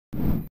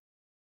The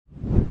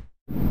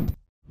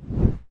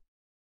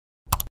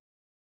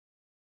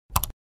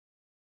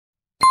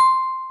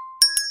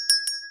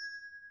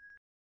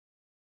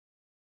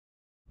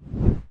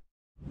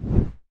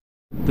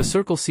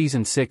Circle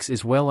Season 6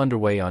 is well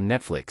underway on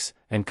Netflix,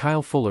 and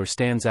Kyle Fuller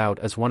stands out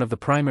as one of the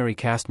primary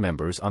cast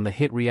members on the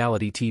hit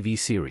reality TV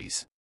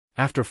series.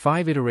 After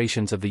 5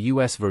 iterations of the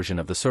US version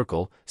of The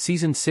Circle,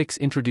 Season 6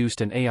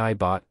 introduced an AI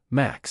bot,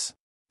 Max.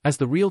 As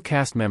the real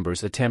cast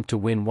members attempt to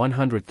win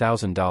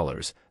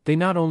 $100,000, they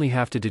not only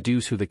have to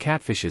deduce who the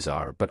catfishes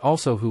are but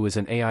also who is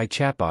an AI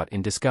chatbot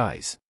in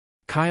disguise.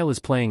 Kyle is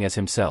playing as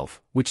himself,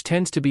 which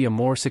tends to be a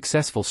more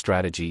successful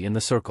strategy in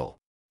The Circle.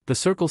 The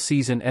Circle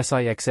Season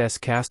 6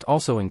 cast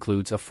also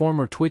includes a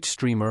former Twitch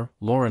streamer,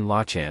 Lauren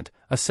Lachant,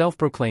 a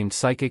self-proclaimed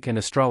psychic and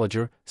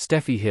astrologer,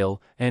 Steffi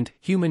Hill, and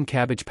human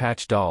Cabbage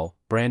Patch doll,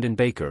 Brandon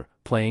Baker,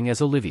 playing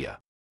as Olivia.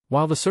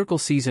 While the Circle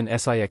Season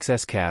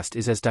 6 cast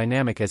is as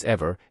dynamic as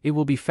ever, it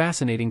will be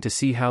fascinating to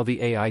see how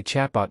the AI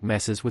chatbot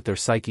messes with their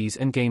psyches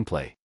and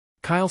gameplay.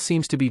 Kyle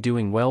seems to be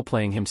doing well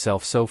playing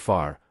himself so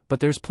far,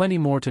 but there's plenty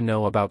more to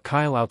know about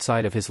Kyle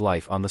outside of his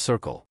life on The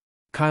Circle.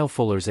 Kyle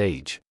Fuller's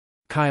age.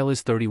 Kyle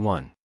is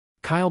 31.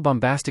 Kyle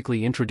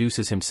bombastically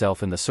introduces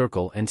himself in The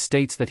Circle and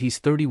states that he's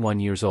 31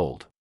 years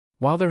old.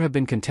 While there have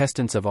been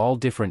contestants of all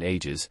different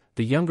ages,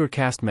 the younger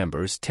cast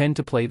members tend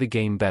to play the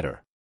game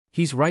better.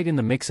 He's right in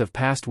the mix of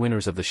past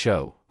winners of the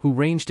show, who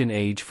ranged in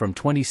age from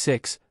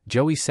 26,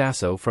 Joey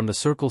Sasso from The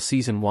Circle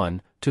Season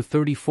 1, to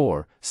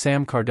 34,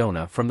 Sam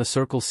Cardona from The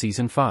Circle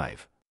Season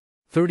 5.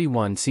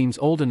 31 seems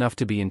old enough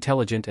to be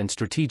intelligent and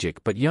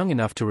strategic but young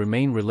enough to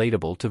remain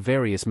relatable to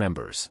various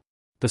members.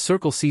 The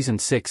Circle Season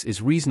 6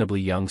 is reasonably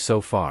young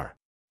so far.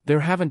 There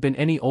haven't been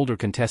any older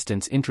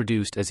contestants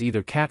introduced as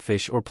either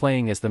catfish or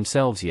playing as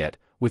themselves yet,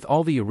 with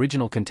all the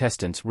original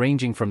contestants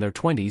ranging from their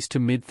 20s to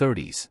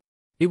mid-30s.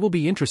 It will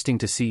be interesting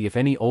to see if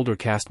any older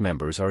cast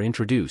members are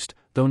introduced,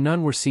 though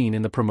none were seen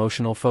in the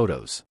promotional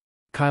photos.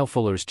 Kyle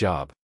Fuller's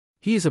job.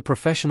 He is a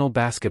professional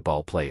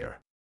basketball player.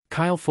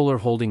 Kyle Fuller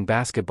holding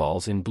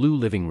basketballs in Blue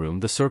Living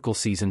Room The Circle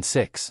Season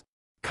 6.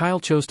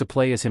 Kyle chose to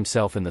play as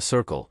himself in The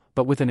Circle,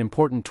 but with an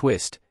important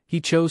twist, he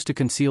chose to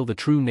conceal the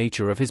true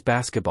nature of his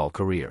basketball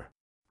career.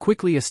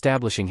 Quickly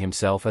establishing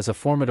himself as a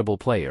formidable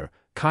player,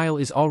 Kyle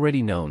is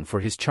already known for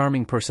his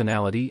charming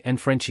personality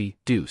and Frenchie,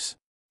 Deuce.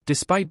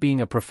 Despite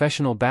being a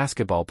professional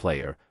basketball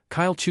player,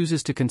 Kyle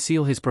chooses to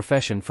conceal his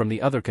profession from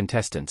the other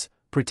contestants,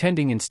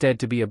 pretending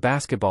instead to be a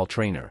basketball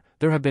trainer.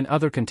 There have been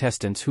other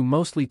contestants who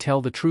mostly tell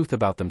the truth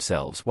about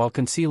themselves while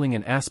concealing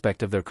an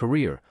aspect of their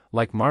career,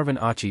 like Marvin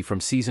Achi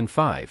from Season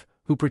 5,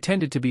 who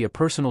pretended to be a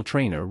personal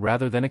trainer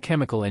rather than a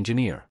chemical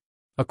engineer.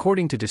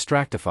 According to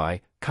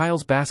Distractify,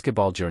 Kyle's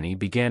basketball journey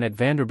began at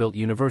Vanderbilt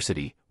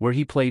University, where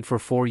he played for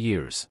 4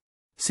 years.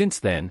 Since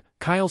then,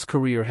 Kyle's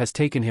career has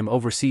taken him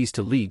overseas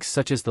to leagues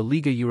such as the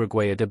Liga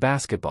Uruguaya de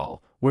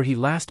Basketball, where he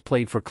last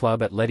played for Club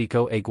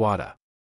Atlético Aguada.